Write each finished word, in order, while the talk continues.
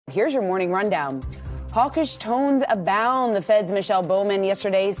Here's your morning rundown. Hawkish tones abound. The Fed's Michelle Bowman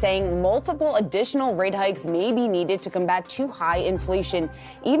yesterday saying multiple additional rate hikes may be needed to combat too high inflation,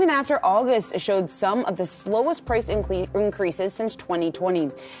 even after August showed some of the slowest price increases since 2020.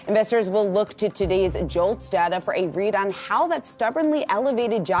 Investors will look to today's JOLTS data for a read on how that stubbornly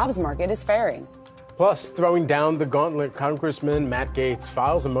elevated jobs market is faring. Plus, throwing down the gauntlet, Congressman Matt Gaetz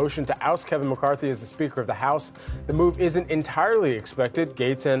files a motion to oust Kevin McCarthy as the Speaker of the House. The move isn't entirely expected.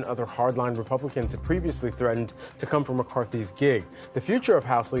 Gaetz and other hardline Republicans had previously threatened to come for McCarthy's gig. The future of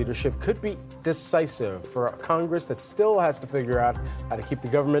House leadership could be decisive for a Congress that still has to figure out how to keep the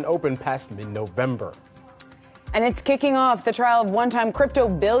government open past mid-November. And it's kicking off. The trial of one-time crypto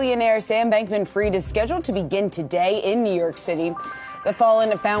billionaire Sam Bankman-Fried is scheduled to begin today in New York City. The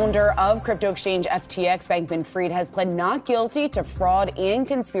fallen founder of crypto exchange FTX, Bankman-Fried, has pled not guilty to fraud and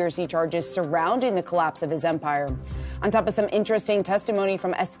conspiracy charges surrounding the collapse of his empire. On top of some interesting testimony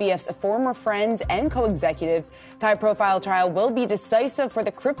from SBF's former friends and co-executives, the high-profile trial will be decisive for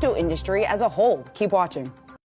the crypto industry as a whole. Keep watching.